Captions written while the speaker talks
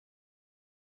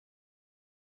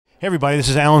Hey everybody, this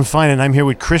is Alan Fine, and I'm here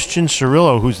with Christian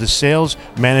Cirillo, who's the Sales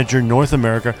Manager North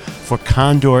America for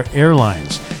Condor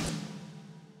Airlines.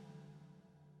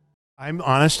 I'm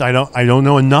honest, I don't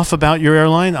know enough about your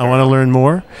airline. I want to learn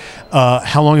more.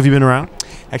 How long have you been around?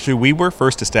 Actually, we were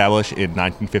first established in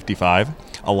 1955.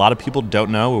 A lot of people don't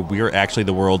know we are actually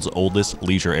the world's oldest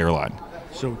leisure airline.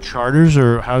 So charters,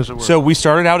 or how does it work? So we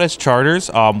started out as charters.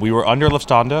 We were under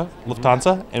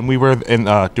Lufthansa, and we were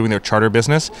doing their charter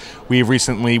business. We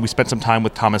spent some time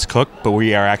with Thomas Cook, but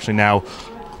we are actually now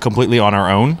completely on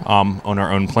our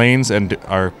own planes, and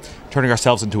are turning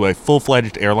ourselves into a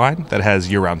full-fledged airline that has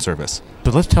year-round service.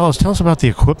 But tell us about the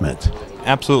equipment.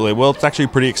 Absolutely. Well, it's actually a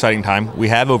pretty exciting time. We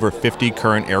have over 50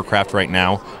 current aircraft right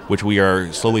now, which we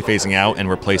are slowly phasing out and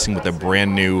replacing with a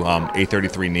brand new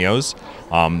A330neos.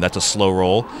 That's a slow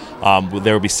roll.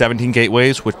 There will be 17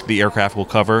 gateways, which the aircraft will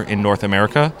cover in North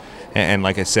America, and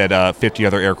like I said, 50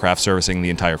 other aircraft servicing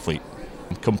the entire fleet.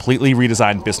 Completely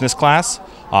redesigned business class.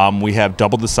 We have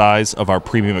doubled the size of our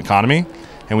premium economy,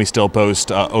 and we still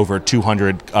boast over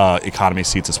 200 economy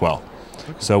seats as well.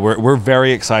 So we're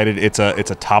very excited. It's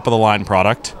a top-of-the-line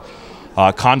product.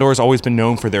 Condor's always been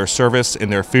known for their service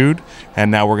and their food,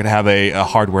 and now we're going to have a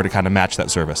hardware to kind of match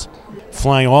that service.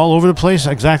 Flying all over the place,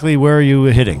 exactly where are you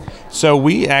hitting? So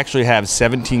we actually have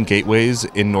 17 gateways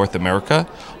in North America,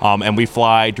 and we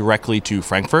fly directly to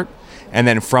Frankfurt. And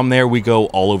then from there, we go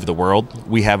all over the world.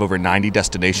 We have over 90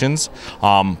 destinations.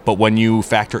 But when you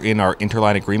factor in our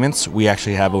interline agreements, we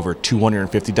actually have over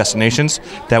 250 destinations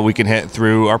that we can hit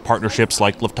through our partnerships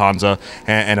like Lufthansa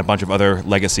and a bunch of other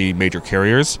legacy major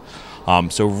carriers.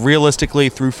 So realistically,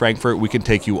 through Frankfurt, we can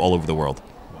take you all over the world.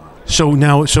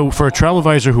 So for a travel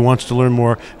advisor who wants to learn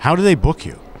more, how do they book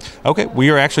you? Okay,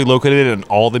 we are actually located in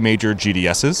all the major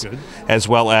GDSs, Good. as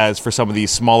well as for some of the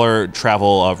smaller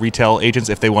travel retail agents.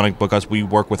 If they want to book us, we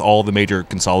work with all the major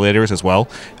consolidators as well,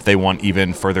 if they want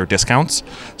even further discounts.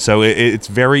 So it's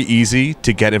very easy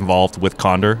to get involved with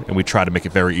Condor, and we try to make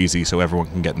it very easy so everyone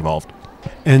can get involved.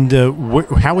 And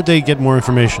how would they get more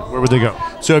information? Where would they go?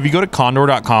 So if you go to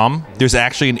condor.com, there's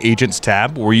actually an agents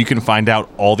tab where you can find out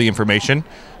all the information.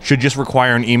 Should just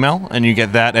require an email, and you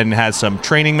get that, and it has some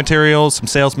training materials, some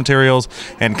sales materials,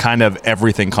 and kind of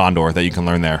everything Condor that you can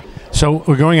learn there. So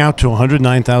we're going out to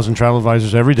 109,000 travel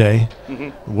advisors every day.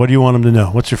 Mm-hmm. What do you want them to know?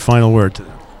 What's your final word to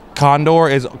them? Condor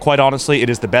is, quite honestly,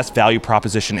 it is the best value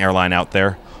proposition airline out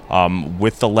there.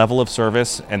 With the level of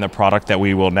service and the product that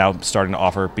we will now starting to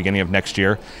offer beginning of next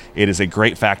year, it is a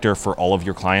great factor for all of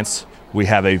your clients. We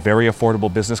have a very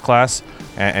affordable business class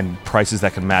and prices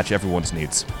that can match everyone's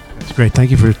needs. That's great.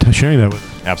 Thank you for sharing that with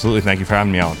us. Absolutely. Thank you for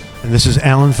having me, Alan. And this is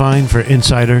Alan Fine for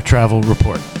Insider Travel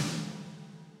Report.